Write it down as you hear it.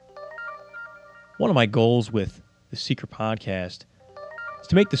One of my goals with the Secret Podcast is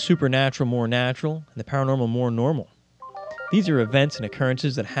to make the supernatural more natural and the paranormal more normal. These are events and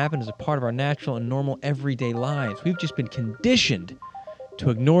occurrences that happen as a part of our natural and normal everyday lives. We've just been conditioned to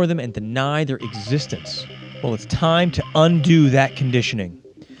ignore them and deny their existence. Well, it's time to undo that conditioning.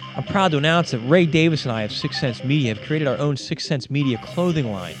 I'm proud to announce that Ray Davis and I of Sixth Sense Media have created our own Sixth Sense Media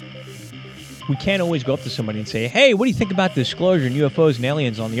clothing line. We can't always go up to somebody and say, hey, what do you think about disclosure and UFOs and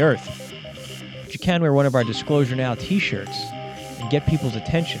aliens on the Earth? But you can wear one of our Disclosure Now t-shirts and get people's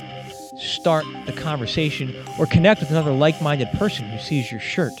attention, start the conversation, or connect with another like-minded person who sees your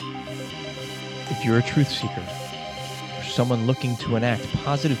shirt. If you're a truth seeker or someone looking to enact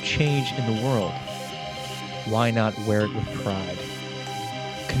positive change in the world, why not wear it with pride?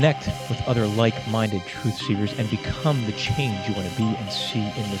 Connect with other like-minded truth seekers and become the change you want to be and see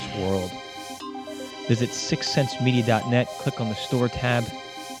in this world. Visit sixthsensemedia.net, click on the store tab,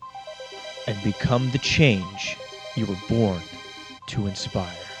 and become the change you were born to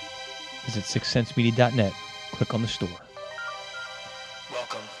inspire. Visit sixthsensemedia.net, click on the store.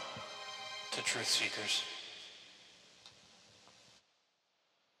 Welcome to Truth Seekers.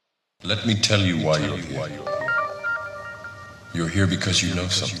 Let me tell you why you're here. You're here because you know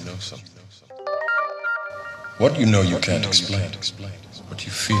something. What you know you can't explain, but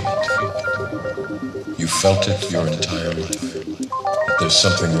you feel it. You felt it your entire life. That there's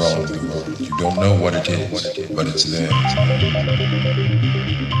something wrong in the world. You don't know what it is, but it's there.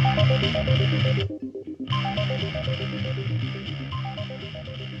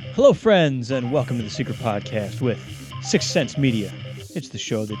 Hello, friends, and welcome to the Secret Podcast with Sixth Sense Media. It's the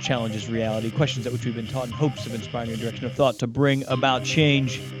show that challenges reality, questions at which we've been taught in hopes of inspiring a direction of thought to bring about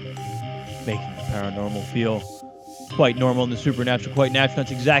change, making the paranormal feel quite normal and the supernatural quite natural.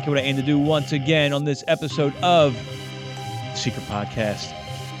 That's exactly what I aim to do once again on this episode of the Secret Podcast.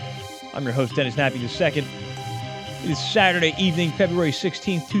 I'm your host, Dennis Nappy II. It is Saturday evening, February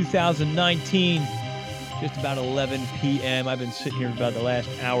 16th, 2019. Just about 11 p.m. I've been sitting here for about the last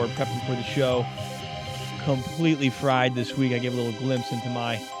hour prepping for the show. Completely fried this week. I gave a little glimpse into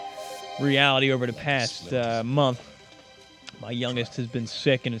my reality over the past month. My youngest has been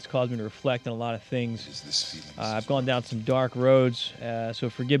sick, and it's caused me to reflect on a lot of things. I've gone down some dark roads, so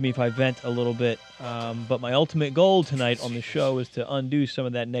forgive me if I vent a little bit. But my ultimate goal tonight on the show is to undo some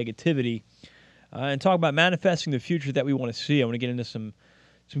of that negativity and talk about manifesting the future that we want to see. I want to get into some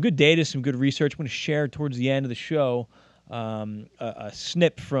good data, some good research. I'm going to share towards the end of the show a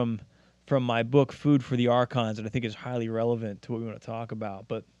snip from my book, Food for the Archons, that I think is highly relevant to what we want to talk about.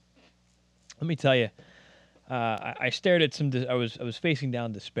 But let me tell you, I stared at I was facing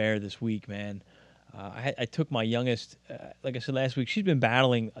down despair this week, man. I took my youngest, like I said last week, she's been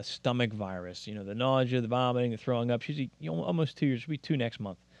battling a stomach virus. You know, the nausea, the vomiting, the throwing up. She's almost 2 years. She'll be 2 next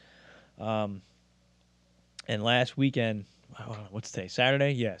month. And last weekend, what's today?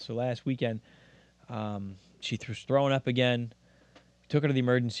 Saturday? Yeah. So last weekend, she was throwing up again. Took her to the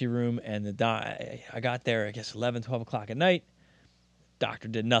emergency room, and I got there, I guess, 11, 12 o'clock at night. Doctor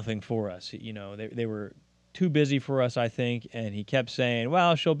did nothing for us. You know, they were too busy for us, I think, and he kept saying,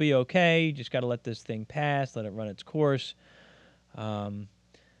 well, she'll be okay. You just got to let this thing pass, let it run its course. The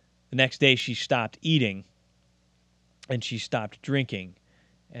next day, she stopped eating, and she stopped drinking.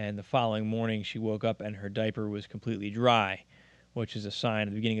 And the following morning, she woke up, and her diaper was completely dry, which is a sign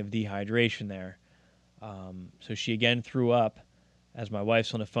of the beginning of dehydration there. So she again threw up, as my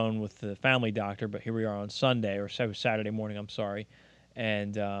wife's on the phone with the family doctor, but here we are on Sunday, or Saturday morning, I'm sorry.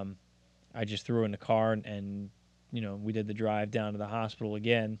 And I just threw her in the car, and we did the drive down to the hospital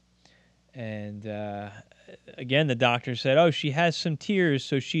again. And again, the doctor said, oh, she has some tears,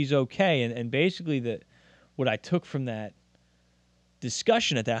 so she's okay. And basically what I took from that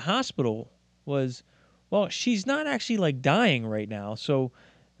discussion at that hospital was, well, she's not actually like dying right now. So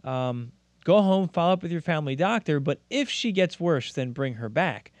go home, follow up with your family doctor, but if she gets worse, then bring her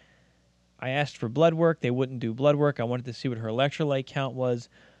back. I asked for blood work. They wouldn't do blood work. I wanted to see what her electrolyte count was.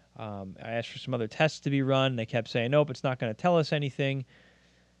 I asked for some other tests to be run. They kept saying, nope, it's not going to tell us anything.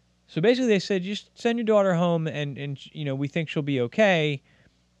 So basically they said, just send your daughter home, and we think she'll be okay.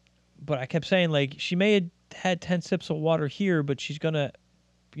 But I kept saying, like, she may have had 10 sips of water here, but she's going to,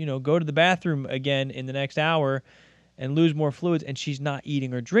 go to the bathroom again in the next hour and lose more fluids, and she's not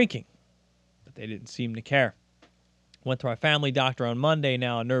eating or drinking. But they didn't seem to care. Went to our family doctor on Monday,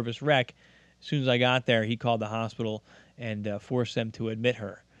 now a nervous wreck. As soon as I got there, he called the hospital and forced them to admit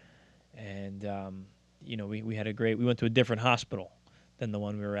her. And, we had we went to a different hospital than the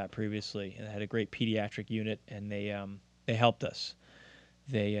one we were at previously, and had a great pediatric unit, and they helped us.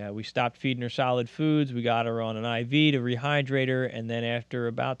 We stopped feeding her solid foods. We got her on an IV to rehydrate her, and then after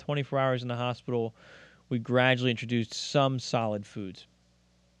about 24 hours in the hospital, we gradually introduced some solid foods,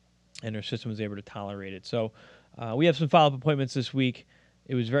 and her system was able to tolerate it. So we have some follow-up appointments this week.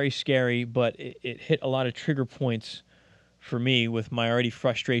 It was very scary, but it hit a lot of trigger points for me with my already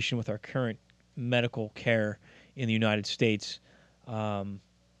frustration with our current medical care in the United States. I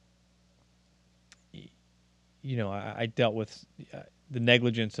dealt with the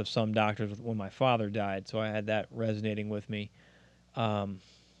negligence of some doctors when my father died, so I had that resonating with me. You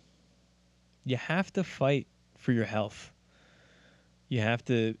have to fight for your health. You have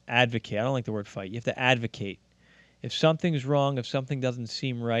to advocate. I don't like the word fight. You have to advocate. If something's wrong, if something doesn't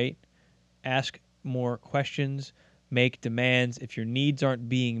seem right, ask more questions, make demands. If your needs aren't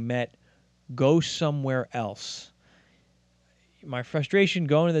being met, go somewhere else. My frustration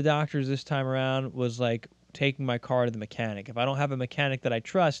going to the doctors this time around was like taking my car to the mechanic. If I don't have a mechanic that I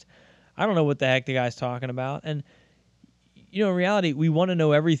trust, I don't know what the heck the guy's talking about. And, in reality, we want to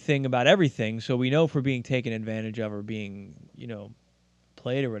know everything about everything, so we know if we're being taken advantage of or being,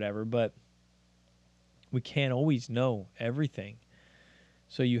 played or whatever, but we can't always know everything.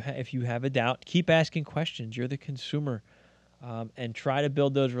 So if you have a doubt, keep asking questions. You're the consumer. And try to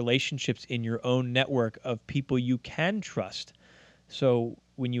build those relationships in your own network of people you can trust. So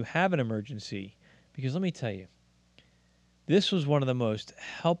when you have an emergency, because let me tell you, this was one of the most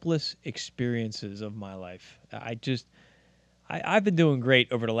helpless experiences of my life. I've been doing great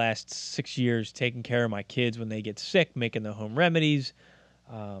over the last 6 years, taking care of my kids when they get sick, making the home remedies,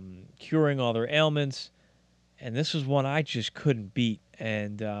 curing all their ailments. And this was one I just couldn't beat.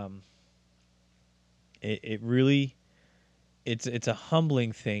 And it really, it's a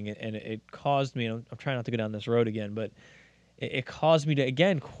humbling thing. And it caused me, and I'm trying not to go down this road again, but it caused me to,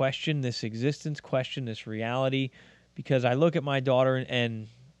 again, question this existence, question this reality, because I look at my daughter and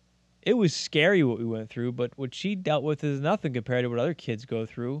it was scary what we went through, but what she dealt with is nothing compared to what other kids go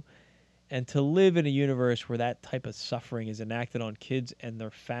through. And to live in a universe where that type of suffering is enacted on kids and their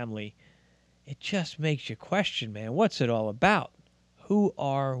family, it just makes you question, man, what's it all about? Who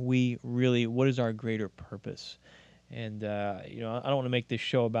are we really? What is our greater purpose? And, I don't want to make this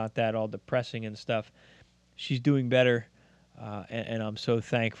show about that, all depressing and stuff. She's doing better, and I'm so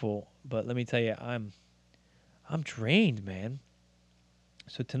thankful. But let me tell you, I'm drained, man.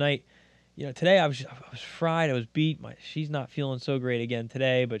 So tonight, today I was fried. I was beat. She's not feeling so great again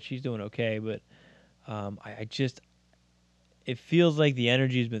today, but she's doing okay. But it feels like the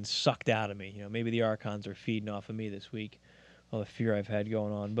energy has been sucked out of me. Maybe the archons are feeding off of me this week, all the fear I've had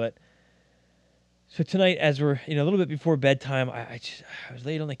going on. But so tonight, as we're a little bit before bedtime, I was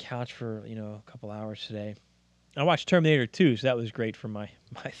laid on the couch for a couple hours today. I watched Terminator 2, so that was great for my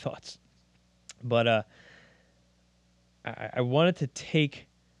thoughts. But I wanted to take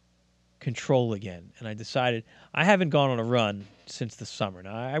control again, and I decided I haven't gone on a run since the summer.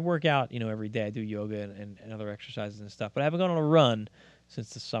 Now I work out every day. I do yoga and other exercises and stuff, but I haven't gone on a run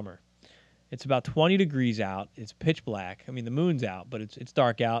since the summer. It's about 20 degrees out. It's pitch black. I mean, the moon's out, but it's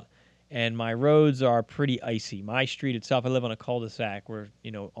dark out, and my roads are pretty icy. My street itself, I live on a cul-de-sac where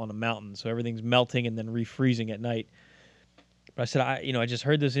on a mountain, so everything's melting and then refreezing at night. But I said, I just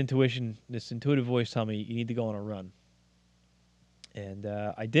heard this intuitive voice tell me you need to go on a run, and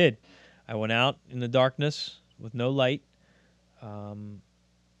I did. I went out in the darkness with no light.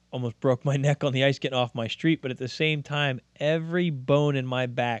 Almost broke my neck on the ice getting off my street, but at the same time, every bone in my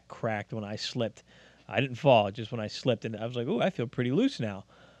back cracked when I slipped. I didn't fall, just when I slipped, and I was like, "Oh, I feel pretty loose now."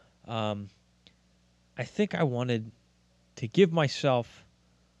 I think I wanted to give myself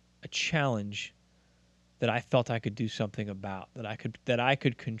a challenge that I felt I could do something about, that I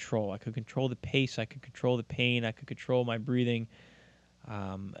could control. I could control the pace. I could control the pain. I could control my breathing.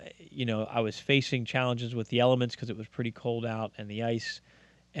 I was facing challenges with the elements because it was pretty cold out, and the ice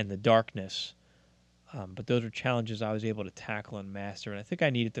and the darkness. But those were challenges I was able to tackle and master, and I think I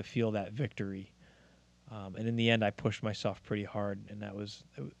needed to feel that victory. And in the end, I pushed myself pretty hard, and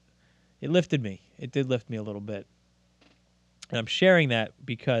it lifted me. It did lift me a little bit. And I'm sharing that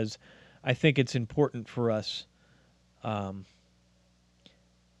because I think it's important for us to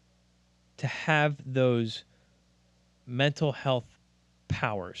have those mental health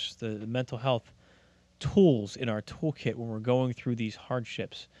powers, the mental health tools in our toolkit when we're going through these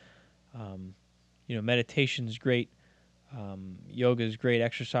hardships. Meditation is great. Yoga is great.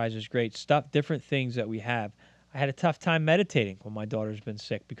 Exercise is great. Different things that we have. I had a tough time meditating when my daughter's been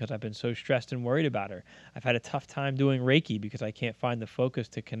sick because I've been so stressed and worried about her. I've had a tough time doing Reiki because I can't find the focus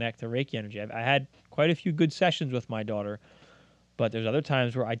to connect to Reiki energy. I had quite a few good sessions with my daughter, but there's other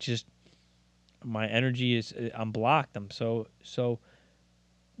times where my energy I'm blocked. I'm so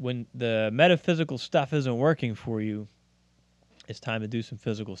when the metaphysical stuff isn't working for you, it's time to do some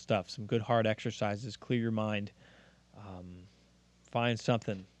physical stuff, some good hard exercises, clear your mind, find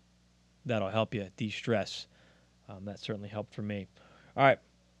something that'll help you de-stress. That certainly helped for me. All right.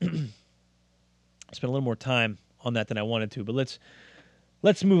 I spent a little more time on that than I wanted to, but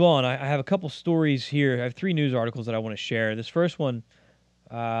let's move on. I have a couple stories here. I have 3 news articles that I want to share. This first one,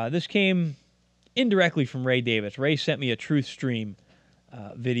 this came indirectly from Ray Davis. Ray sent me a Truth Stream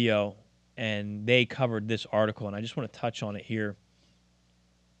video, and they covered this article, and I just want to touch on it here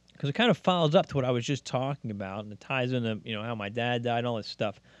because it kind of follows up to what I was just talking about, and it ties into how my dad died and all this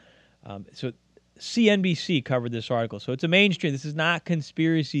stuff. So CNBC covered this article. So it's a mainstream. This is not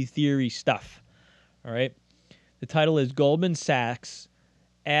conspiracy theory stuff. All right. The title is Goldman Sachs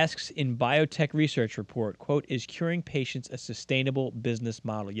asks in biotech research report, quote, is curing patients a sustainable business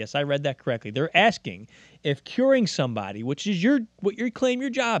model? Yes, I read that correctly. They're asking if curing somebody, which is what you claim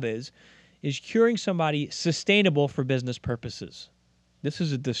your job is curing somebody sustainable for business purposes. This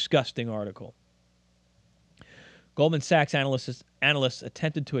is a disgusting article. Goldman Sachs analysts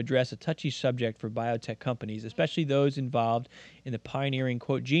attempted to address a touchy subject for biotech companies, especially those involved in the pioneering,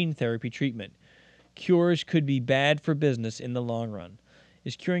 quote, gene therapy treatment. Cures could be bad for business in the long run.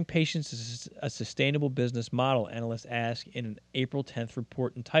 Is curing patients a sustainable business model? Analysts ask in an April 10th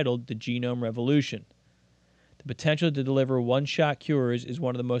report entitled The Genome Revolution. The potential to deliver one-shot cures is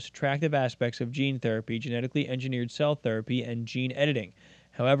one of the most attractive aspects of gene therapy, genetically engineered cell therapy, and gene editing.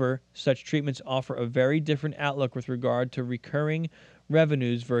 However, such treatments offer a very different outlook with regard to recurring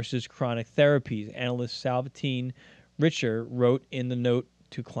revenues versus chronic therapies, analyst Salvatine Richer wrote in the note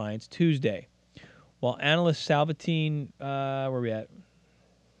to clients Tuesday. While analyst Salvatine, where are we at?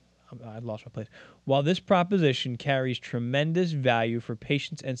 I've lost my place. While this proposition carries tremendous value for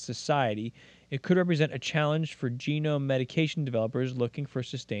patients and society, it could represent a challenge for genome medication developers looking for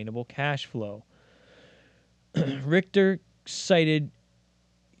sustainable cash flow. Richter cited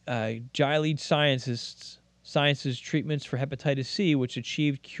Gilead Sciences treatments for hepatitis C, which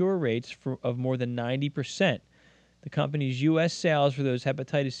achieved cure rates of more than 90%. The company's U.S. sales for those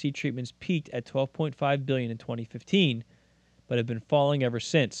hepatitis C treatments peaked at $12.5 billion in 2015, but have been falling ever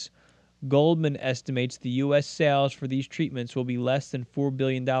since. Goldman estimates the U.S. sales for these treatments will be less than $4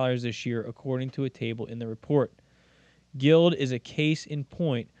 billion this year, according to a table in the report. Gilead is a case in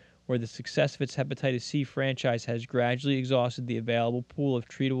point where the success of its hepatitis C franchise has gradually exhausted the available pool of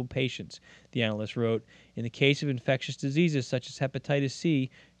treatable patients, the analyst wrote. In the case of infectious diseases such as hepatitis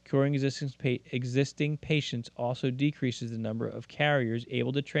C, curing existing patients also decreases the number of carriers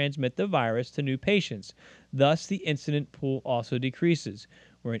able to transmit the virus to new patients. Thus, the incident pool also decreases.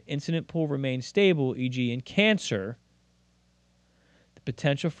 Where an incident pool remains stable, e.g. in cancer, the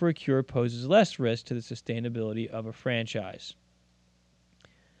potential for a cure poses less risk to the sustainability of a franchise.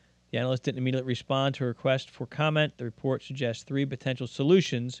 The analyst didn't immediately respond to a request for comment. The report suggests 3 potential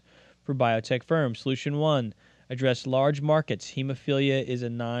solutions for biotech firms. Solution 1, address large markets. Hemophilia is a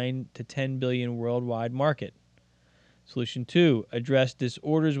 9 to 10 billion worldwide market. Solution 2, address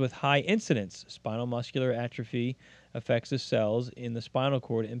disorders with high incidence. Spinal muscular atrophy affects the cells in the spinal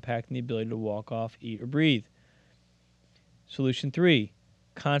cord, impacting the ability to walk, off, eat, or breathe. Solution 3,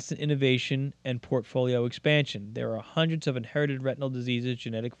 constant innovation and portfolio expansion. There are hundreds of inherited retinal diseases,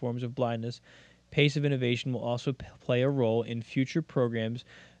 genetic forms of blindness. Pace of innovation will also play a role in future programs,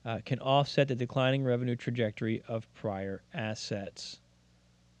 can offset the declining revenue trajectory of prior assets.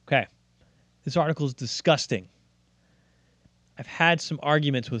 Okay, this article is disgusting. I've had some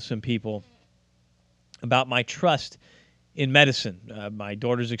arguments with some people about my trust in medicine. My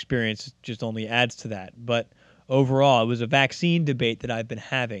daughter's experience just only adds to that. But overall, it was a vaccine debate that I've been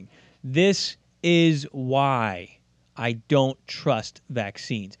having. This is why I don't trust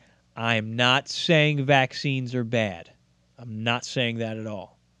vaccines. I'm not saying vaccines are bad. I'm not saying that at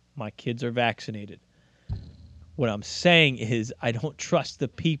all. My kids are vaccinated. What I'm saying is I don't trust the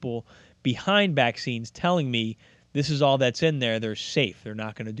people behind vaccines telling me this is all that's in there. They're safe. They're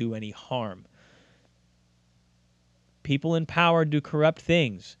not going to do any harm. People in power do corrupt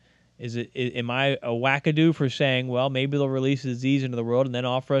things. Am I a wackadoo for saying, well, maybe they'll release a disease into the world and then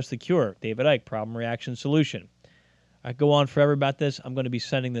offer us the cure? David Icke, problem, reaction, solution. I go on forever about this. I'm going to be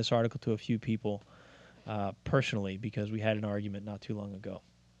sending this article to a few people personally because we had an argument not too long ago.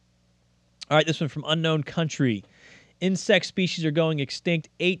 All right, this one from Unknown Country. Insect species are going extinct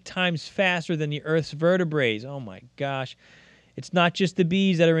 8 times faster than the Earth's vertebrates. Oh, my gosh. It's not just the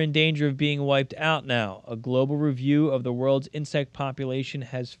bees that are in danger of being wiped out now. A global review of the world's insect population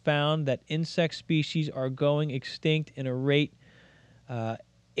has found that insect species are going extinct in a rate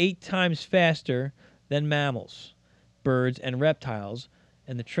 8 times faster than mammals, birds, and reptiles,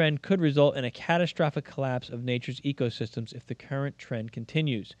 and the trend could result in a catastrophic collapse of nature's ecosystems if the current trend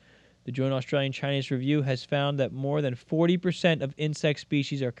continues. The joint Australian-Chinese review has found that more than 40% of insect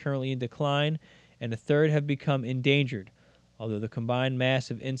species are currently in decline, and a third have become endangered. Although the combined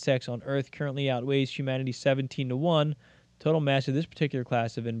mass of insects on Earth currently outweighs humanity 17-1, total mass of this particular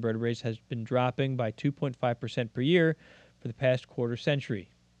class of invertebrates has been dropping by 2.5% per year for the past quarter century.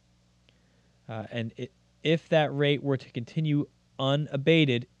 If that rate were to continue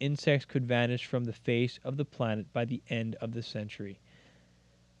unabated, insects could vanish from the face of the planet by the end of the century.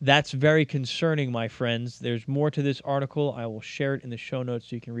 That's very concerning, my friends. There's more to this article. I will share it in the show notes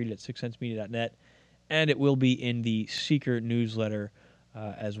so you can read it at sixcentsmedia.net, and it will be in the Seeker newsletter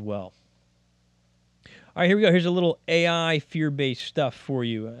as well. All right, here we go. Here's a little AI fear-based stuff for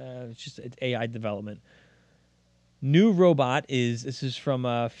you. It's AI development. This is from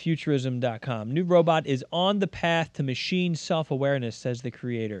futurism.com. New robot is on the path to machine self-awareness, says the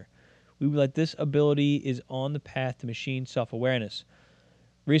creator. We believe that this ability is on the path to machine self-awareness.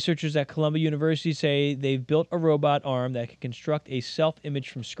 Researchers at Columbia University say they've built a robot arm that can construct a self-image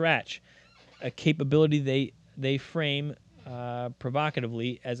from scratch, a capability they frame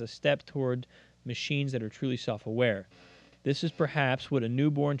provocatively as a step toward machines that are truly self-aware. This is perhaps what a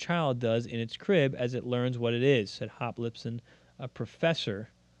newborn child does in its crib as it learns what it is, said Hop Lipson, a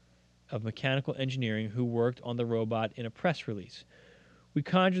professor of mechanical engineering who worked on the robot in a press release. We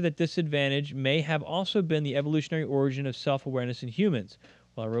conjure that this advantage may have also been the evolutionary origin of self-awareness in humans.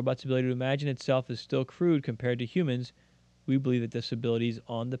 While a robot's ability to imagine itself is still crude compared to humans, we believe that this ability is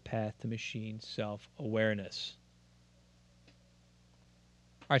on the path to machine self-awareness.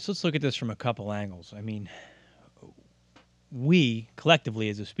 All right, so let's look at this from a couple angles. I mean, we, collectively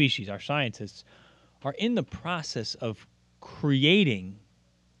as a species, our scientists, are in the process of creating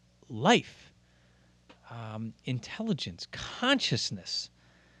life, intelligence, consciousness.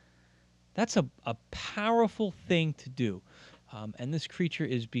 That's a powerful thing to do. And this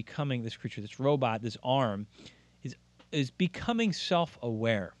robot, this arm, is becoming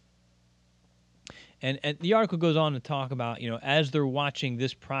self-aware. And the article goes on to talk about, as they're watching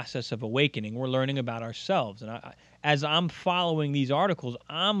this process of awakening, we're learning about ourselves. And as I'm following these articles,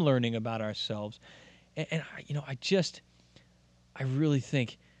 I'm learning about ourselves. And I really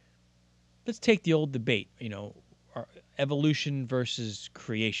think, let's take the old debate, evolution versus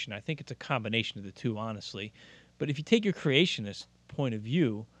creation. I think it's a combination of the two, honestly. But if you take your creationist point of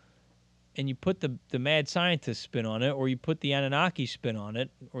view and you put the mad scientist spin on it, or you put the Anunnaki spin on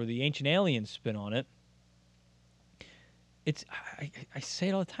it, or the ancient alien spin on it, I say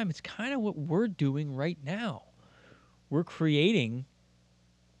it all the time, it's kind of what we're doing right now. We're creating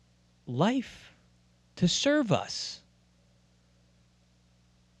life to serve us.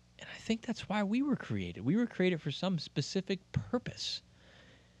 And I think that's why we were created. We were created for some specific purpose.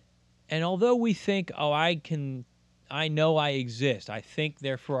 And although we think, I know I exist, I think,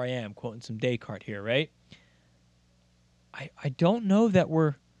 therefore I am, quoting some Descartes here, right? I don't know that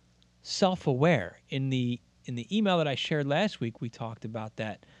we're self-aware. In the email that I shared last week, we talked about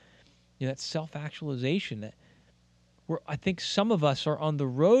that, that self-actualization. That I think some of us are on the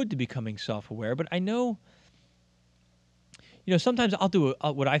road to becoming self-aware. But I know, sometimes I'll do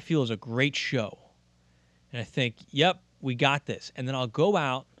what I feel is a great show, and I think, yep, we got this, and then I'll go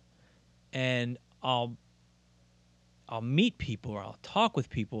out and I'll meet people, or I'll talk with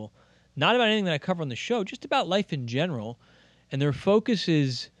people, not about anything that I cover on the show, just about life in general. And their focus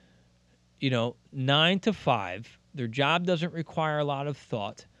is, 9 to 5. Their job doesn't require a lot of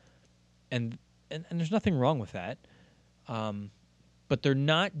thought. And there's nothing wrong with that. But they're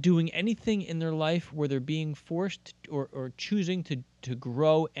not doing anything in their life where they're being forced or choosing to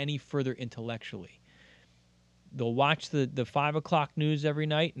grow any further intellectually. They'll watch the 5 o'clock news every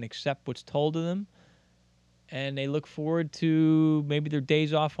night and accept what's told to them. And they look forward to maybe their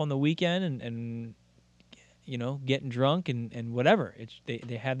days off on the weekend and getting drunk and whatever.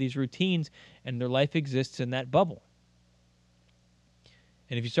 They have these routines, and their life exists in that bubble.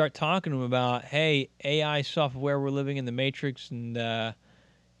 And if you start talking to them about, hey, AI software, we're living in the Matrix, and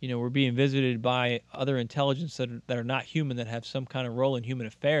we're being visited by other intelligence that are not human, that have some kind of role in human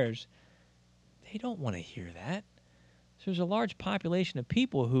affairs, they don't want to hear that. So there's a large population of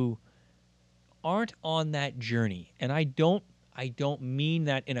people who aren't on that journey. And I don't mean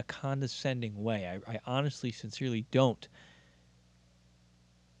that in a condescending way. I honestly, sincerely don't.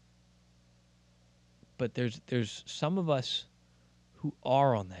 But there's some of us who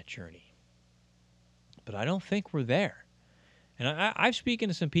are on that journey. But I don't think we're there. And I've spoken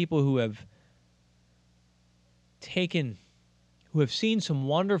to some people who have seen some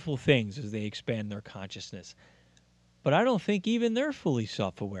wonderful things as they expand their consciousness. but I don't think even they're fully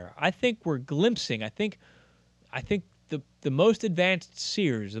self-aware. I think we're glimpsing. I think the most advanced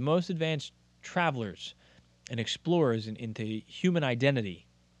seers, the most advanced travelers and explorers into human identity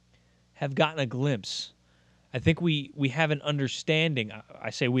have gotten a glimpse. I think we have an understanding. I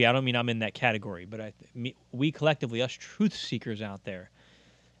say we. I don't mean I'm in that category, but we collectively, us truth seekers out there,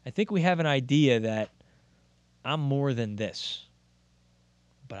 I think we have an idea that I'm more than this,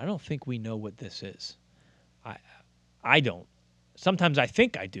 but I don't think we know what this is. I don't. Sometimes I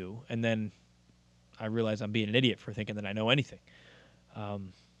think I do, and then I realize I'm being an idiot for thinking that I know anything.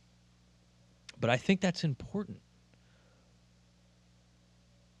 But I think that's important.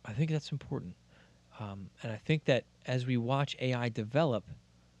 I think that's important. And I think that as we watch AI develop,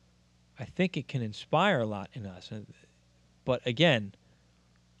 I think it can inspire a lot in us. But again,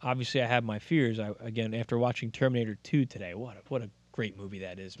 obviously I have my fears. Again, after watching Terminator 2 today, what a great movie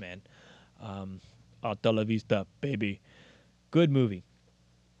that is, man. Hasta la vista, baby. Good movie.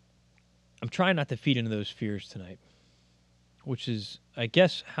 I'm trying not to feed into those fears tonight, which is, I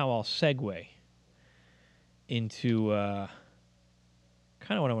guess, how I'll segue into kind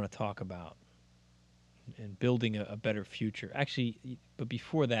of what I want to talk about and building a better future. Actually, but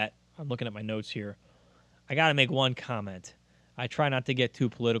before that, I'm looking at my notes here. I got to make one comment. I try not to get too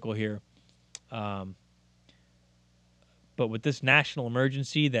political here. But with this national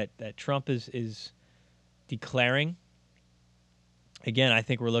emergency that Trump is declaring, again, I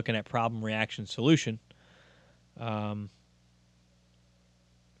think we're looking at problem, reaction, solution. But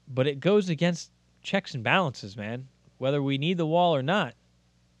it goes against checks and balances, man. Whether we need the wall or not,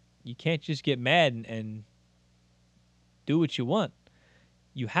 you can't just get mad and do what you want.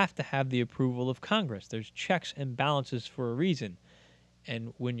 You have to have the approval of Congress. There's checks and balances for a reason.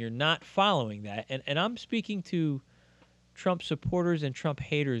 And when you're not following that, and I'm speaking to Trump supporters and Trump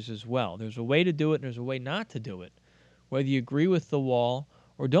haters as well. There's a way to do it and there's a way not to do it. Whether you agree with the wall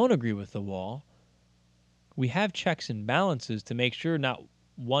or don't agree with the wall, we have checks and balances to make sure not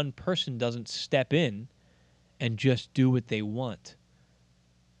one person doesn't step in and just do what they want.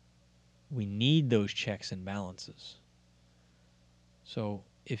 We need those checks and balances. So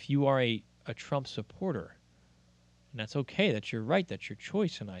if you are a Trump supporter, and that's okay, that's your right, that's your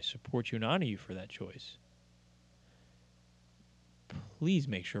choice, and I support you and honor you for that choice, please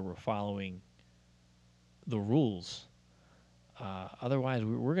make sure we're following the rules. Otherwise,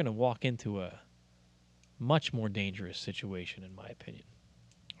 we're going to walk into a much more dangerous situation, in my opinion.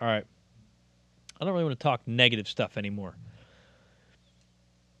 All right. I don't really want to talk negative stuff anymore.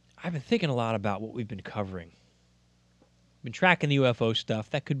 I've been thinking a lot about what we've been covering. Been tracking the UFO stuff.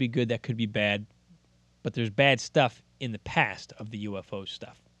 That could be good, that could be bad. But there's bad stuff in the past of the UFO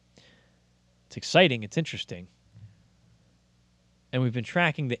stuff. It's exciting, it's interesting. And we've been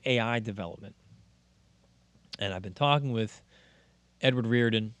tracking the AI development. And I've been talking with Edward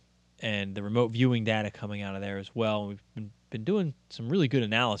Riordan and the remote viewing data coming out of there as well. We've been doing some really good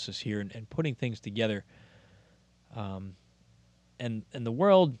analysis here and putting things together. And the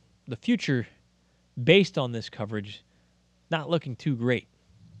world, the future, based on this coverage, not looking too great.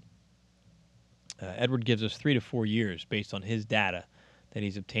 Edward gives us 3 to 4 years based on his data that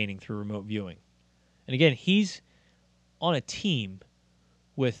he's obtaining through remote viewing. And again, he's on a team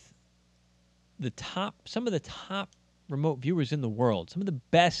with some of the top remote viewers in the world, some of the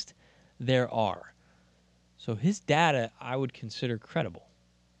best there are. So his data I would consider credible,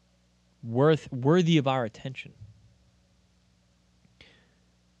 worthy of our attention.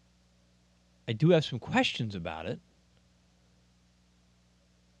 I do have some questions about it.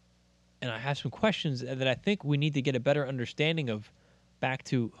 And I have some questions that I think we need to get a better understanding of, back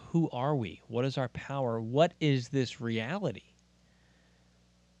to who are we? What is our power? What is this reality?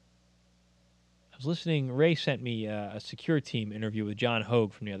 I was listening, Ray sent me a Secure Team interview with John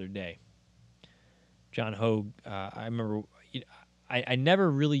Hogue from the other day. John Hogue, I remember, I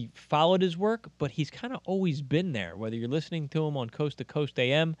never really followed his work, but he's kind of always been there, whether you're listening to him on Coast to Coast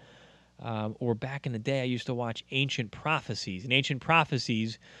AM, or back in the day I used to watch Ancient Prophecies. And Ancient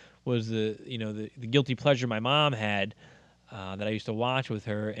Prophecies was the guilty pleasure my mom had that I used to watch with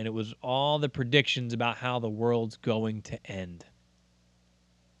her, and it was all the predictions about how the world's going to end.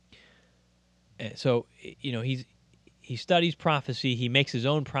 And so, he studies prophecy, he makes his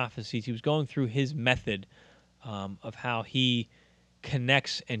own prophecies. He was going through his method of how he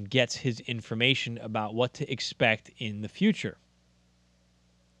connects and gets his information about what to expect in the future.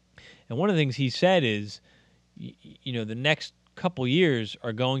 And one of the things he said is, the next couple years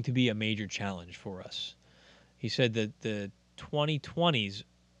are going to be a major challenge for us. He said that the 2020s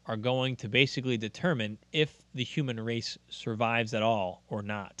are going to basically determine if the human race survives at all or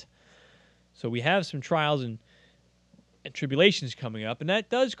not. So we have some trials and and tribulations coming up, and that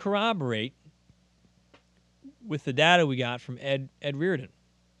does corroborate with the data we got from Ed Riordan.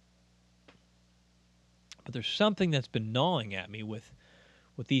 But there's something that's been gnawing at me with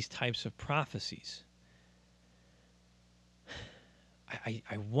these types of prophecies.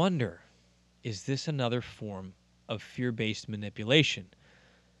 I wonder, is this another form of fear-based manipulation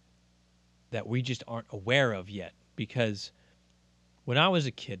that we just aren't aware of yet? Because when I was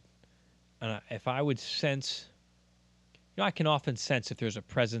a kid, if I would sense, I can often sense if there's a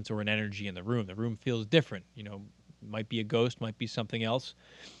presence or an energy in the room. The room feels different. Might be a ghost, might be something else.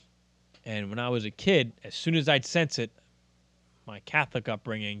 And when I was a kid, as soon as I'd sense it, my Catholic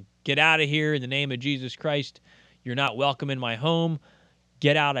upbringing, get out of here in the name of Jesus Christ. You're not welcome in my home.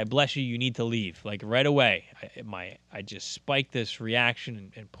 Get out, I bless you, you need to leave. Like right away, I just spike this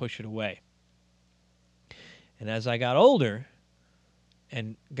reaction and push it away. And as I got older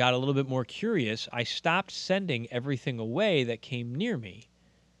and got a little bit more curious, I stopped sending everything away that came near me.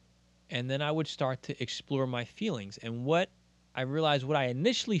 And then I would start to explore my feelings. And what I realized what I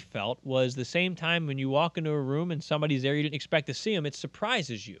initially felt was the same time when you walk into a room and somebody's there you didn't expect to see them, it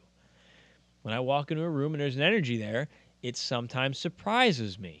surprises you. When I walk into a room and there's an energy there, it sometimes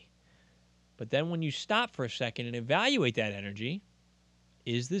surprises me. But then when you stop for a second and evaluate that energy,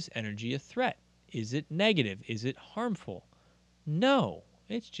 is this energy a threat? Is it negative? Is it harmful? No,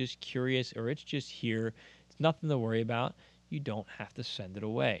 it's just curious or it's just here. It's nothing to worry about. You don't have to send it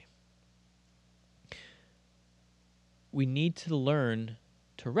away. We need to learn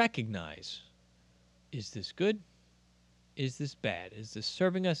to recognize, is this good? Is this bad? Is this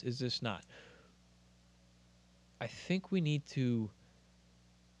serving us? Is this not? I think we need to,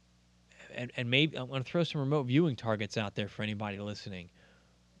 and maybe I'm going to throw some remote viewing targets out there for anybody listening.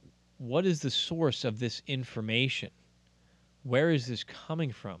 What is the source of this information? Where is this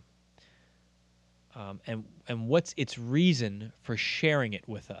coming from? And what's its reason for sharing it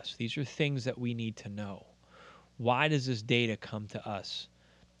with us? These are things that we need to know. Why does this data come to us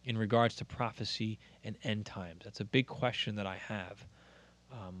in regards to prophecy and end times? That's a big question that I have.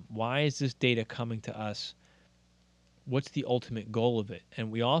 Why is this data coming to us? What's the ultimate goal of it? And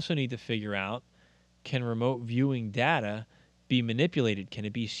we also need to figure out, can remote viewing data be manipulated? Can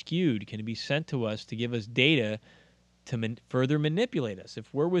it be skewed? Can it be sent to us to give us data to further manipulate us?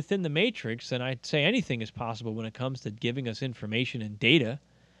 If we're within the matrix, then I'd say anything is possible when it comes to giving us information and data.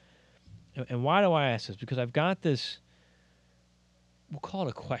 And why do I ask this? Because I've got this, we'll call it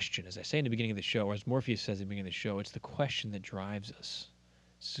a question. As I say in the beginning of the show, or as Morpheus says in the beginning of the show, it's the question that drives us.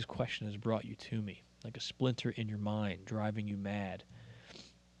 This question has brought you to me, like a splinter in your mind, driving you mad.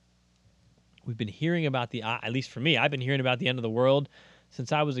 We've been hearing about at least for me, I've been hearing about the end of the world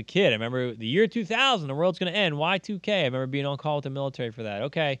since I was a kid. I remember the year 2000, the world's going to end. Y2K. I remember being on call with the military for that.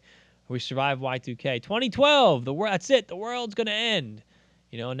 Okay, we survived Y2K. 2012, that's it. The world's going to end.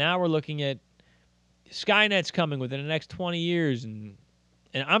 Now we're looking at Skynet's coming within the next 20 years, and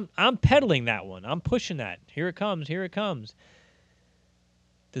I'm peddling that one. I'm pushing that. Here it comes. Here it comes.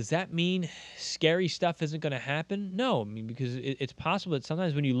 Does that mean scary stuff isn't going to happen? No, because it's possible that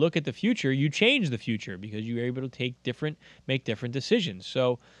sometimes when you look at the future, you change the future because you're able to make different decisions.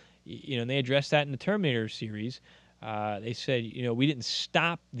 So, and they addressed that in the Terminator series. They said, we didn't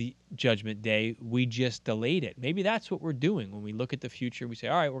stop the judgment day, we just delayed it. Maybe that's what we're doing when we look at the future. We say,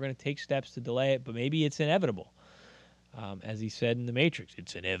 all right, we're going to take steps to delay it, but maybe it's inevitable. As he said in The Matrix,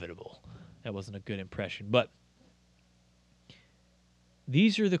 it's inevitable. That wasn't a good impression, but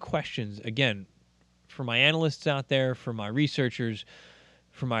these are the questions, again, for my analysts out there, for my researchers,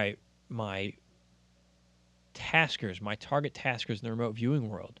 for my taskers, my target taskers in the remote viewing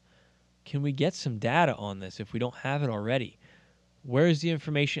world. Can we get some data on this if we don't have it already? Where is the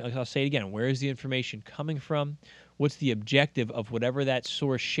information? I'll say it again. Where is the information coming from? What's the objective of whatever that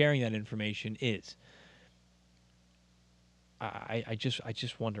source sharing that information is? I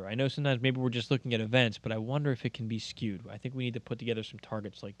just wonder. I know sometimes maybe we're just looking at events, but I wonder if it can be skewed. I think we need to put together some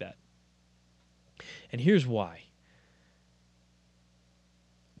targets like that. And here's why.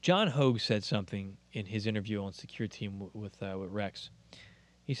 John Hogue said something in his interview on Secure Team with Rex.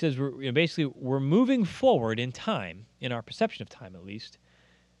 He says we're moving forward in time, in our perception of time at least,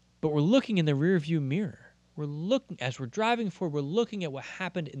 but we're looking in the rearview mirror. We're looking, as we're driving forward, we're looking at what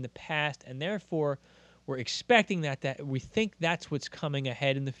happened in the past, and therefore we're expecting that we think that's what's coming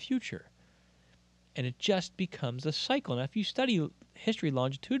ahead in the future. And it just becomes a cycle. Now, if you study history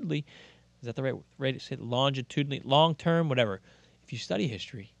longitudinally, is that the right way to say it? Longitudinally, long term, whatever. If you study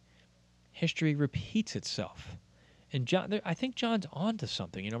history, history repeats itself. And I think John's on to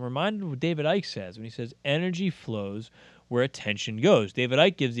something. I'm reminded of what David Icke says when he says energy flows where attention goes. David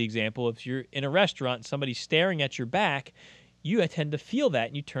Icke gives the example, if you're in a restaurant and somebody's staring at your back, you tend to feel that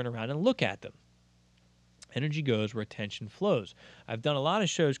and you turn around and look at them. Energy goes where attention flows. I've done a lot of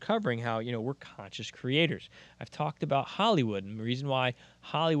shows covering how, we're conscious creators. I've talked about Hollywood, and the reason why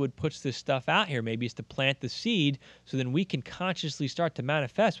Hollywood puts this stuff out here maybe is to plant the seed so then we can consciously start to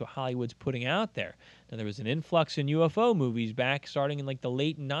manifest what Hollywood's putting out there. Now, there was an influx in UFO movies back starting in like the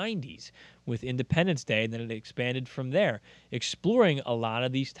late 90s with Independence Day, and then it expanded from there, exploring a lot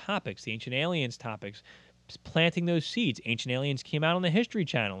of these topics, the ancient aliens topics, planting those seeds. Ancient Aliens came out on the History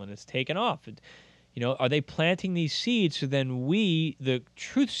Channel, and it's taken off. Are they planting these seeds so then we, the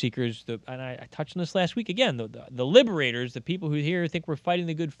truth seekers, and I touched on this last week again, the liberators, the people who here think we're fighting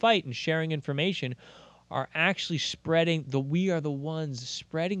the good fight and sharing information, are actually spreading, we are the ones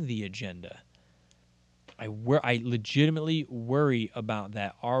spreading the agenda. I legitimately worry about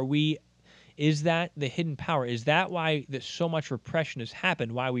that. Is that the hidden power? Is that why so much repression has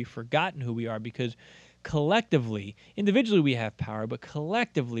happened, why we've forgotten who we are? Because collectively, individually we have power, but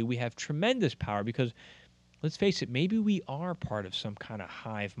collectively we have tremendous power because, let's face it, maybe we are part of some kind of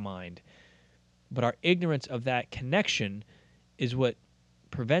hive mind, but our ignorance of that connection is what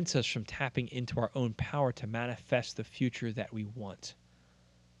prevents us from tapping into our own power to manifest the future that we want.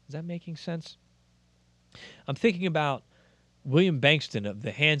 Is that making sense? I'm thinking about William Bankston of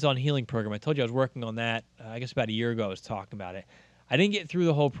the Hands-On Healing Program. I told you I was working on that. I guess about a year ago I was talking about it. I didn't get through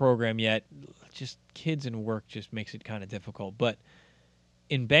the whole program yet. Just kids and work just makes it kind of difficult. But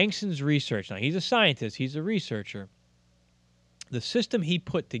in Bankston's research, now he's a scientist, he's a researcher, the system he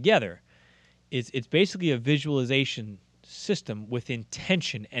put together it's basically a visualization system with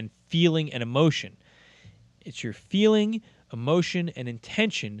intention and feeling and emotion. It's your feeling, emotion, and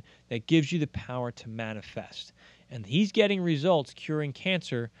intention that gives you the power to manifest. And he's getting results curing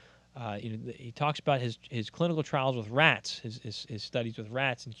cancer. He talks about his clinical trials with rats, his studies with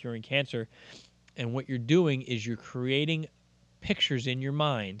rats and curing cancer. And what you're doing is you're creating pictures in your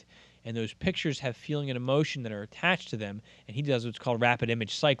mind, and those pictures have feeling and emotion that are attached to them. And he does what's called rapid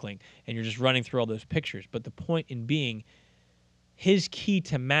image cycling, and you're just running through all those pictures. But the point in being, his key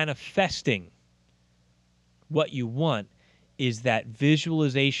to manifesting what you want is that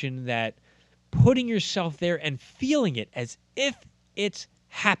visualization, that putting yourself there and feeling it as if it's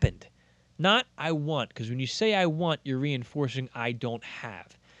happened. Not I want, because when you say I want, you're reinforcing I don't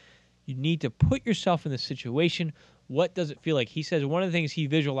have. You need to put yourself in the situation. What does it feel like? He says one of the things he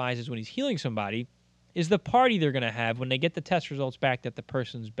visualizes when he's healing somebody is the party they're going to have when they get the test results back that the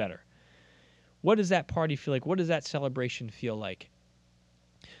person's better. What does that party feel like? What does that celebration feel like?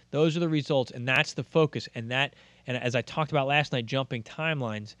 Those are the results, and that's the focus. And as I talked about last night, jumping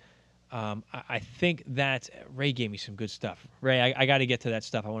timelines, I think that Ray gave me some good stuff. Ray, I got to get to that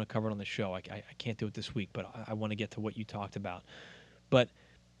stuff. I want to cover it on the show. I can't do it this week, but I want to get to what you talked about. But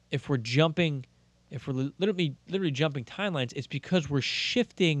if we're literally jumping timelines, it's because we're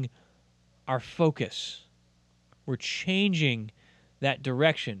shifting our focus. We're changing that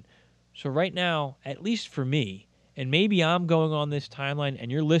direction. So right now, at least for me, and maybe I'm going on this timeline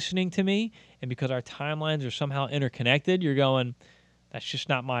and you're listening to me, and because our timelines are somehow interconnected, you're going, that's just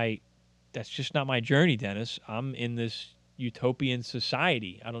not my journey, Dennis. I'm in this utopian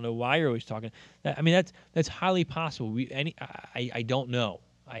society. I don't know why you're always talking. That's highly possible. I don't know.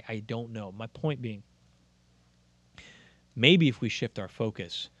 I don't know. My point being, maybe if we shift our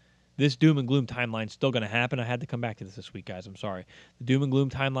focus, this doom and gloom timeline is still going to happen. I had to come back to this week, guys. I'm sorry. The doom and gloom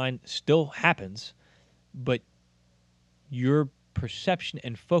timeline still happens, but your perception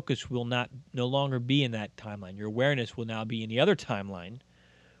and focus will no longer be in that timeline. Your awareness will now be in the other timeline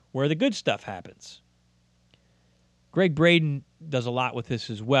where the good stuff happens. Greg Braden does a lot with this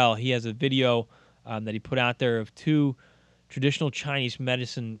as well. He has a video that he put out there of two traditional Chinese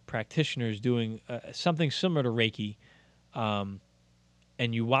medicine practitioners doing something similar to Reiki.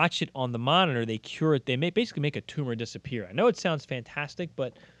 And you watch it on the monitor, they cure it. They basically make a tumor disappear. I know it sounds fantastic,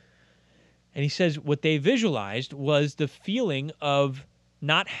 and he says what they visualized was the feeling of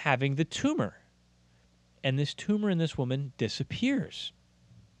not having the tumor. And this tumor in this woman disappears.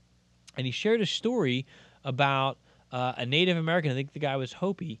 And he shared a story about a Native American, I think the guy was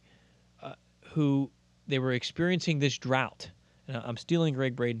Hopi, who they were experiencing this drought. And I'm stealing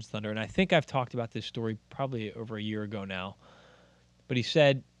Greg Braden's thunder, and I think I've talked about this story probably over a year ago now. But he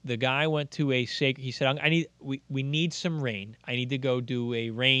said the guy went to he said, we need some rain. I need to go do a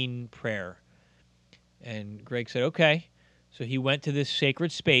rain prayer. And Greg said, okay. So he went to this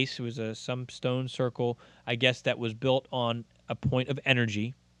sacred space. It was some stone circle, I guess, that was built on a point of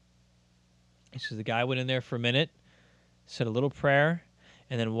energy. He says the guy went in there for a minute, said a little prayer,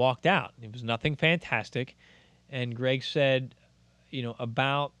 and then walked out. It was nothing fantastic. And Greg said,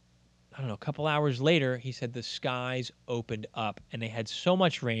 about, I don't know, a couple hours later, he said the skies opened up and they had so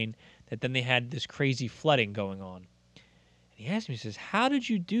much rain that then they had this crazy flooding going on. And he asked me, he says, how did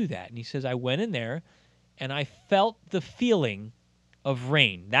you do that? And he says, I went in there and I felt the feeling of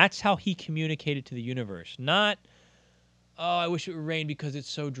rain. That's how he communicated to the universe. Not, oh, I wish it would rain because it's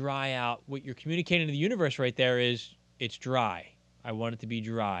so dry out. What you're communicating to the universe right there is, it's dry. I want it to be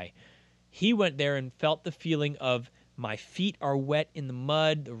dry. He went there and felt the feeling of, my feet are wet in the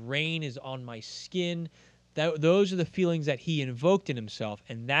mud, the rain is on my skin. Those are the feelings that he invoked in himself.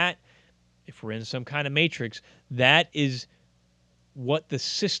 And that, if we're in some kind of matrix, that is what the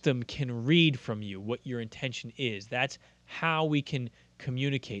system can read from you, what your intention is. That's how we can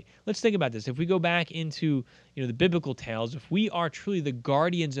communicate. Let's think about this. If we go back into the biblical tales, if we are truly the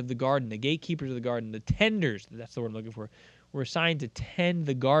guardians of the garden, the gatekeepers of the garden, the tenders, that's the word I'm looking for, we're assigned to tend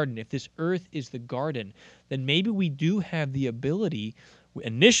the garden. If this earth is the garden, then maybe we do have the ability,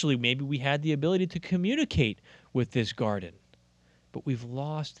 initially maybe we had the ability to communicate with this garden, but we've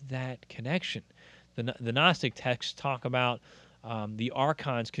lost that connection. The Gnostic texts talk about the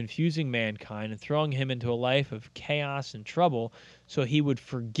archons confusing mankind and throwing him into a life of chaos and trouble so he would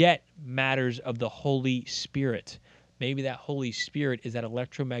forget matters of the Holy Spirit. Maybe that Holy Spirit is that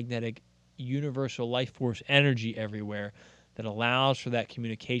electromagnetic universal life force energy everywhere that allows for that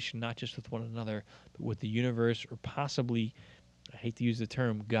communication, not just with one another, but with the universe, or possibly, I hate to use the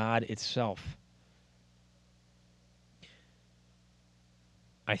term, God itself.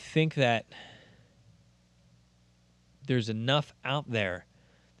 I think that there's enough out there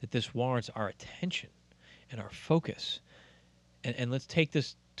that this warrants our attention and our focus. And let's take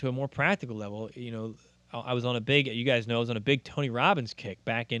this to a more practical level. I was on a big, you guys know, I was on a big Tony Robbins kick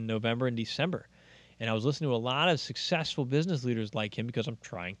back in November and December. And I was listening to a lot of successful business leaders like him because I'm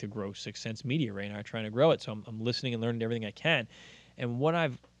trying to grow Sixth Sense Media right now. I'm trying to grow it. So I'm listening and learning everything I can. And what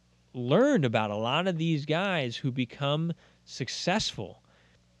I've learned about a lot of these guys who become successful,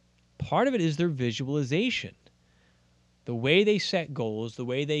 part of it is their visualization. The way they set goals, the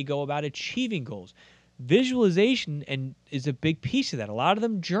way they go about achieving goals. Visualization is a big piece of that. A lot of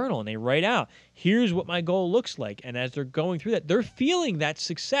them journal and they write out, here's what my goal looks like. And as they're going through that, they're feeling that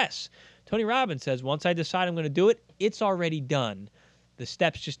success. Tony Robbins says, once I decide I'm going to do it, it's already done. The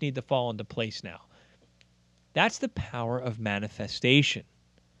steps just need to fall into place now. That's the power of manifestation.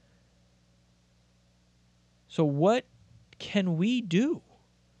 So what can we do?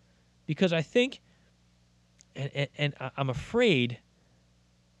 Because I think, and I'm afraid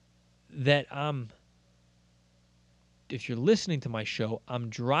that if you're listening to my show, I'm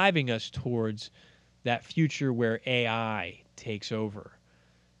driving us towards that future where AI takes over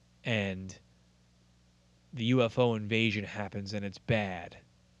and the UFO invasion happens and it's bad.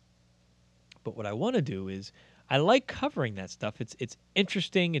 But what I want to do is, I like covering that stuff. It's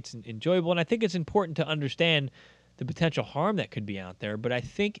interesting, it's enjoyable, and I think it's important to understand the potential harm that could be out there. But I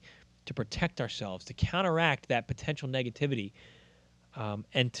think to protect ourselves, to counteract that potential negativity,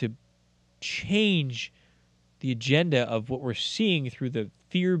 and to change the agenda of what we're seeing through the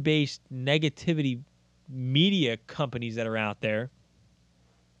fear-based negativity media companies that are out there,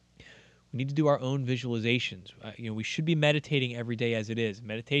 we need to do our own visualizations. We should be meditating every day as it is.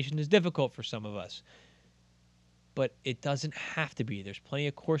 Meditation is difficult for some of us, but it doesn't have to be. There's plenty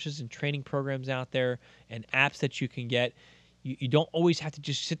of courses and training programs out there and apps that you can get. You don't always have to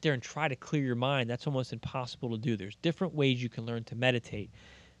just sit there and try to clear your mind. That's almost impossible to do. There's different ways you can learn to meditate.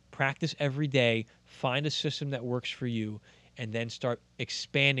 Practice every day. Find a system that works for you, and then start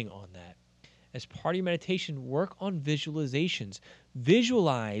expanding on that. As part of your meditation, work on visualizations.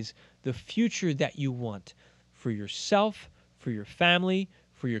 Visualize the future that you want for yourself, for your family,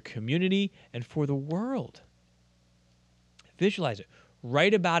 for your community, and for the world. Visualize it.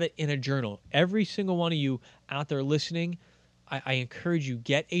 Write about it in a journal. Every single one of you out there listening, I encourage you,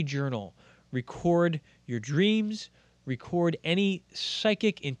 get a journal. Record your dreams. Record any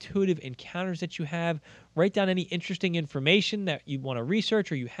psychic, intuitive encounters that you have. Write down any interesting information that you want to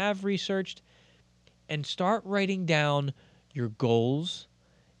research or you have researched. And start writing down your goals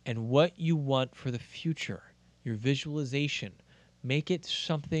and what you want for the future, your visualization. Make it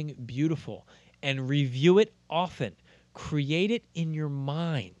something beautiful and review it often. Create it in your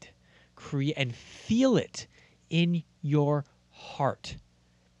mind. And feel it in your heart.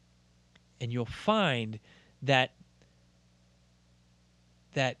 And you'll find that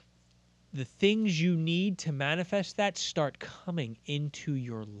the things you need to manifest that start coming into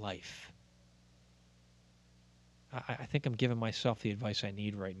your life. I think I'm giving myself the advice I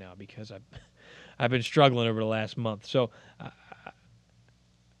need right now because I've been struggling over the last month. So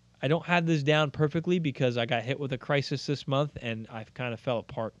I don't have this down perfectly because I got hit with a crisis this month and I've kind of fell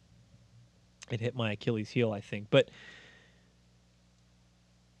apart. It hit my Achilles heel, I think. But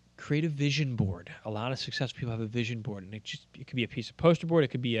create a vision board. A lot of successful people have a vision board, and it could be a piece of poster board. It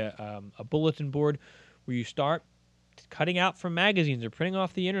could be a bulletin board where you start cutting out from magazines or printing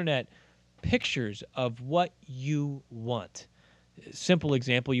off the internet pictures of what you want. Simple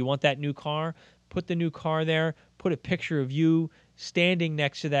example, you want that new car, put the new car there, put a picture of you standing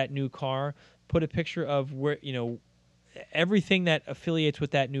next to that new car, put a picture of where, everything that affiliates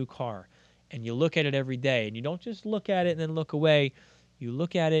with that new car. And you look at it every day, and you don't just look at it and then look away. You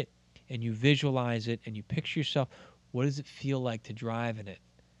look at it and you visualize it and you picture yourself. What does it feel like to drive in it?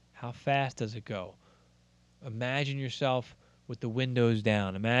 How fast does it go? Imagine yourself with the windows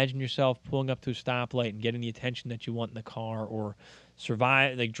down. Imagine yourself pulling up to a stoplight and getting the attention that you want in the car, or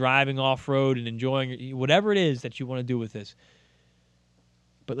driving off-road and enjoying whatever it is that you want to do with this.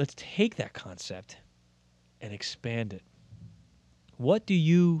 But let's take that concept and expand it. What do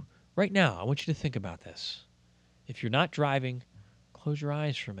you, right now, I want you to think about this. If you're not driving, close your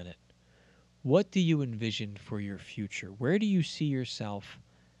eyes for a minute. What do you envision for your future? Where do you see yourself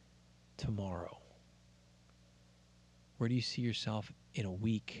tomorrow? Where do you see yourself in a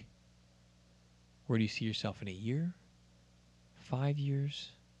week? Where do you see yourself in a year? 5 years?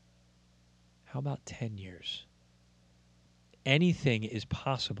 How about 10 years? Anything is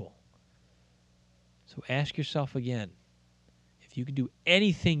possible. So ask yourself again, if you could do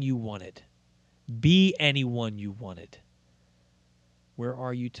anything you wanted, be anyone you wanted, where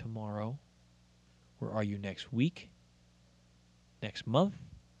are you tomorrow? Where are you next week? Next month?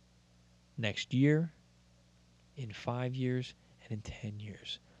 Next year? In 5 years? And in 10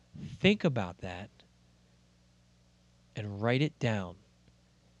 years? Think about that and write it down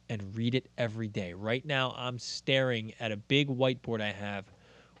and read it every day. Right now, I'm staring at a big whiteboard I have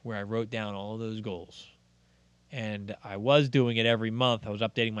where I wrote down all of those goals. And I was doing it every month. I was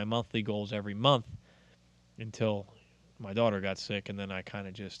updating my monthly goals every month until my daughter got sick, and then I kind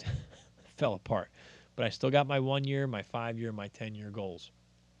of just fell apart. But I still got my 1 year, my 5 year, my 10-year goals,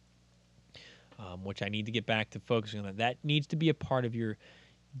 which I need to get back to focusing on. That needs to be a part of your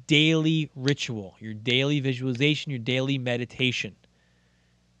daily ritual, your daily visualization, your daily meditation.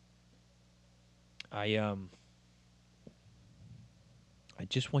 I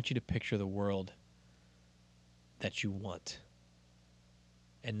just want you to picture the world that you want.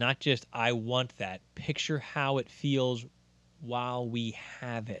 And not just, I want that. Picture how it feels while we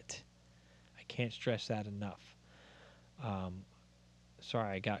have it. I can't stress that enough. Sorry,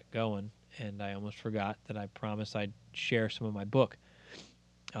 I got going, and I almost forgot that I promised I'd share some of my book.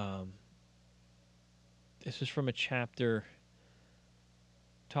 This is from a chapter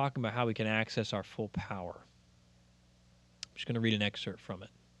talking about how we can access our full power. I'm just going to read an excerpt from it,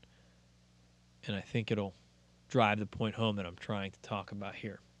 and I think it'll drive the point home that I'm trying to talk about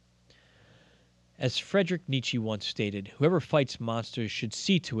here. As Friedrich Nietzsche once stated, whoever fights monsters should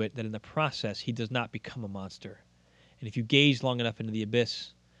see to it that in the process he does not become a monster. And if you gaze long enough into the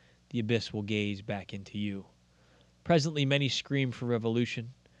abyss will gaze back into you. Presently, many scream for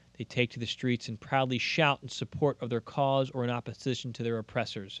revolution. They take to the streets and proudly shout in support of their cause or in opposition to their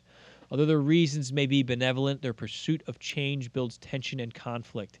oppressors. Although their reasons may be benevolent, their pursuit of change builds tension and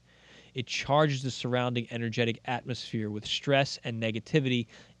conflict. It charges the surrounding energetic atmosphere with stress and negativity,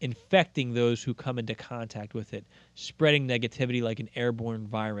 infecting those who come into contact with it, spreading negativity like an airborne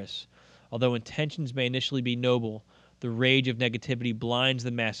virus. Although intentions may initially be noble, the rage of negativity blinds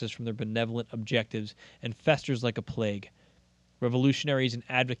the masses from their benevolent objectives and festers like a plague. Revolutionaries and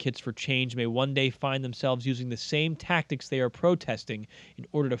advocates for change may one day find themselves using the same tactics they are protesting in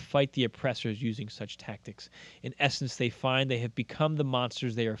order to fight the oppressors using such tactics. In essence, they find they have become the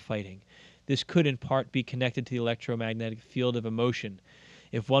monsters they are fighting. This could in part be connected to the electromagnetic field of emotion.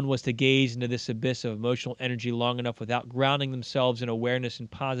 If one was to gaze into this abyss of emotional energy long enough without grounding themselves in awareness and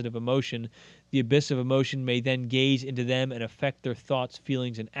positive emotion, the abyss of emotion may then gaze into them and affect their thoughts,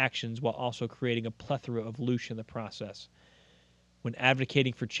 feelings, and actions while also creating a plethora of loosh in the process. When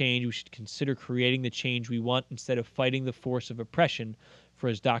advocating for change, we should consider creating the change we want instead of fighting the force of oppression, for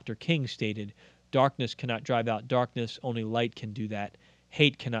as Dr. King stated, darkness cannot drive out darkness, only light can do that.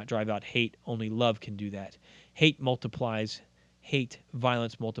 Hate cannot drive out hate, only love can do that. Hate multiplies hate,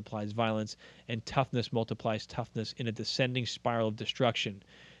 violence multiplies violence, and toughness multiplies toughness in a descending spiral of destruction.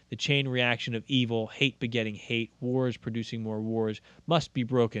 The chain reaction of evil, hate begetting hate, wars producing more wars, must be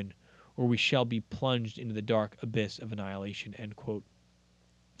broken, or we shall be plunged into the dark abyss of annihilation, end quote.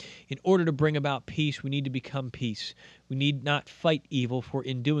 In order to bring about peace, we need to become peace. We need not fight evil, for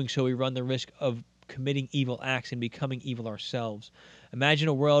in doing so, we run the risk of committing evil acts and becoming evil ourselves. Imagine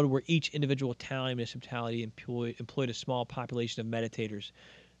a world where each individual town and municipality employed a small population of meditators.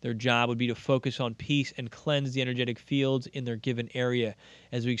 Their job would be to focus on peace and cleanse the energetic fields in their given area.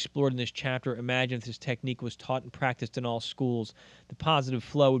 As we explored in this chapter, imagine if this technique was taught and practiced in all schools. The positive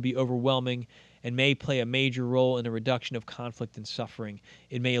flow would be overwhelming and may play a major role in the reduction of conflict and suffering.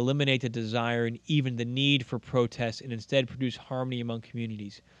 It may eliminate the desire and even the need for protest and instead produce harmony among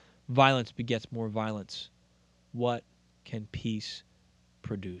communities. Violence begets more violence. What can peace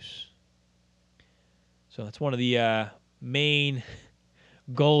produce? So that's one of the main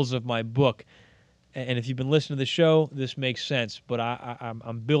goals of my book. And if you've been listening to the show, this makes sense. But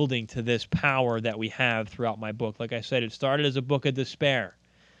I'm building to this power that we have throughout my book. Like I said, it started as a book of despair.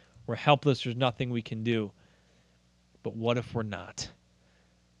 We're helpless. There's nothing we can do. But what if we're not?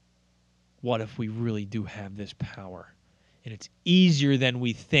 What if we really do have this power? And it's easier than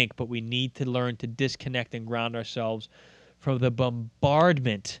we think, but we need to learn to disconnect and ground ourselves from the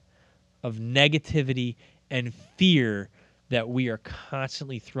bombardment of negativity and fear that we are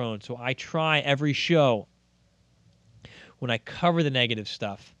constantly thrown. So I try every show, when I cover the negative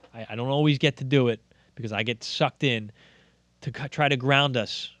stuff, I don't always get to do it because I get sucked in, to try to ground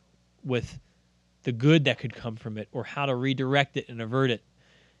us with the good that could come from it or how to redirect it and avert it.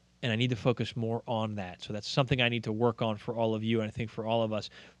 And I need to focus more on that. So that's something I need to work on for all of you, and I think for all of us.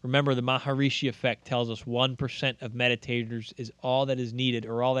 Remember, the Maharishi Effect tells us 1% of meditators is all that is needed,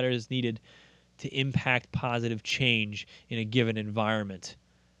 or all that is needed to impact positive change in a given environment.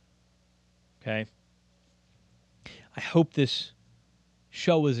 Okay? I hope this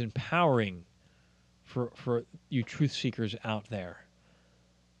show is empowering for you truth seekers out there.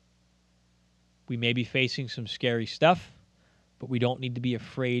 We may be facing some scary stuff, but we don't need to be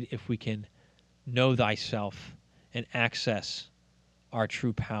afraid if we can know thyself and access our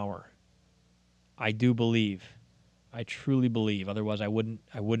true power. I do believe. I truly believe. Otherwise, I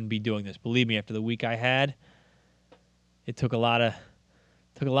wouldn't be doing this. Believe me, after the week I had, it took a lot of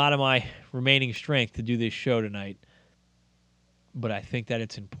my remaining strength to do this show tonight. But I think that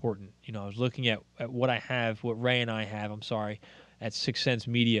it's important. You know, I was looking at what I have, what Ray and I have, at Sixth Sense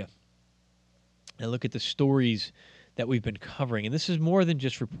Media. And I look at the stories that we've been covering. And this is more than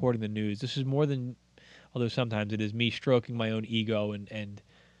just reporting the news. This is more than, although sometimes it is me stroking my own ego and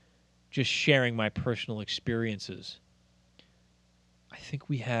just sharing my personal experiences. I think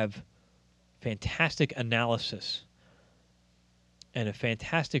we have fantastic analysis and a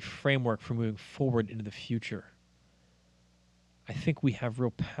fantastic framework for moving forward into the future. I think we have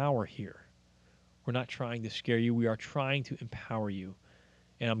real power here. We're not trying to scare you. We are trying to empower you.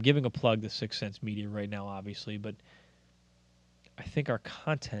 And I'm giving a plug to Sixth Sense Media right now, obviously, but I think our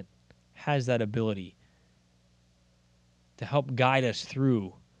content has that ability to help guide us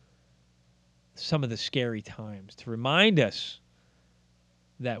through some of the scary times, to remind us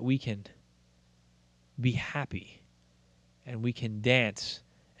that we can be happy and we can dance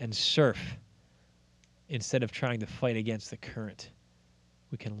and surf instead of trying to fight against the current.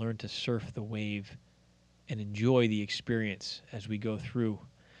 We can learn to surf the wave and enjoy the experience as we go through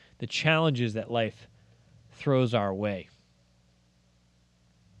the challenges that life throws our way.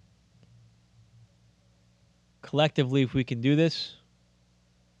 Collectively, if we can do this,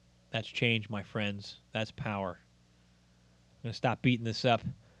 that's change, my friends. That's power. I'm going to stop beating this up.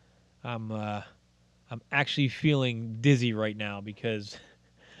 I'm actually feeling dizzy right now because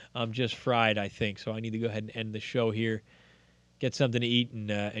I'm just fried, I think. So I need to go ahead and end the show here, get something to eat,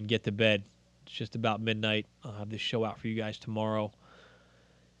 and get to bed. It's just about midnight. I'll have this show out for you guys tomorrow.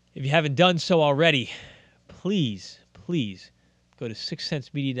 If you haven't done so already, please go to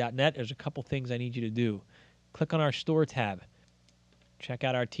sixthsensemedia.net. There's a couple things I need you to do. Click on our store tab. Check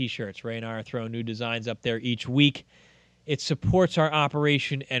out our t-shirts. Ray and I are throwing new designs up there each week. It supports our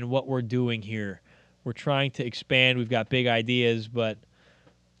operation and what we're doing here. We're trying to expand. We've got big ideas, but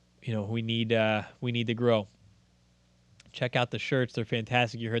we need to grow. Check out the shirts. They're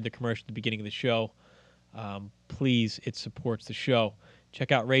fantastic. You heard the commercial at the beginning of the show. Please, it supports the show.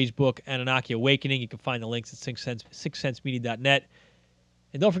 Check out Ray's book, Anunnaki Awakening. You can find the links at sixthsensemedia.net.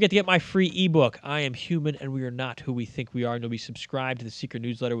 And don't forget to get my free ebook, I Am Human and We Are Not Who We Think We Are. And you'll be subscribed to the Secret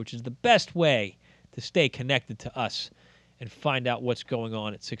Newsletter, which is the best way to stay connected to us and find out what's going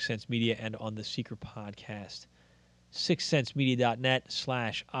on at Sixth Sense Media and on the Secret Podcast.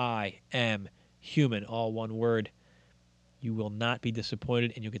 sixthsensemedia.net/I am human, all one word. You will not be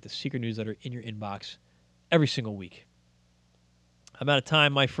disappointed, and you'll get the Secret Newsletter in your inbox every single week. I'm out of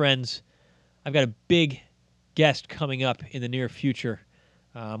time, my friends. I've got a big guest coming up in the near future.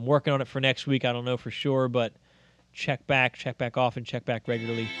 I'm working on it for next week. I don't know for sure, but check back often, check back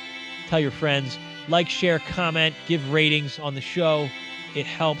regularly. Tell your friends, like, share, comment, give ratings on the show. It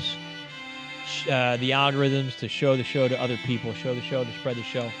helps the algorithms to show the show to other people, show the show to spread the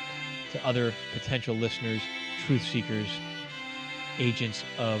show to other potential listeners, truth seekers, agents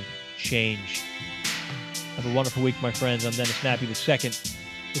of change. Have a wonderful week, my friends. I'm Dennis Nappy II.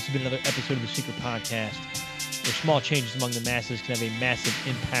 This has been another episode of the Secret Podcast, where small changes among the masses can have a massive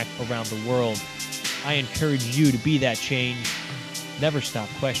impact around the world. I encourage you to be that change. Never stop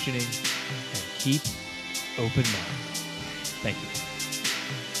questioning and keep open mind. Thank you.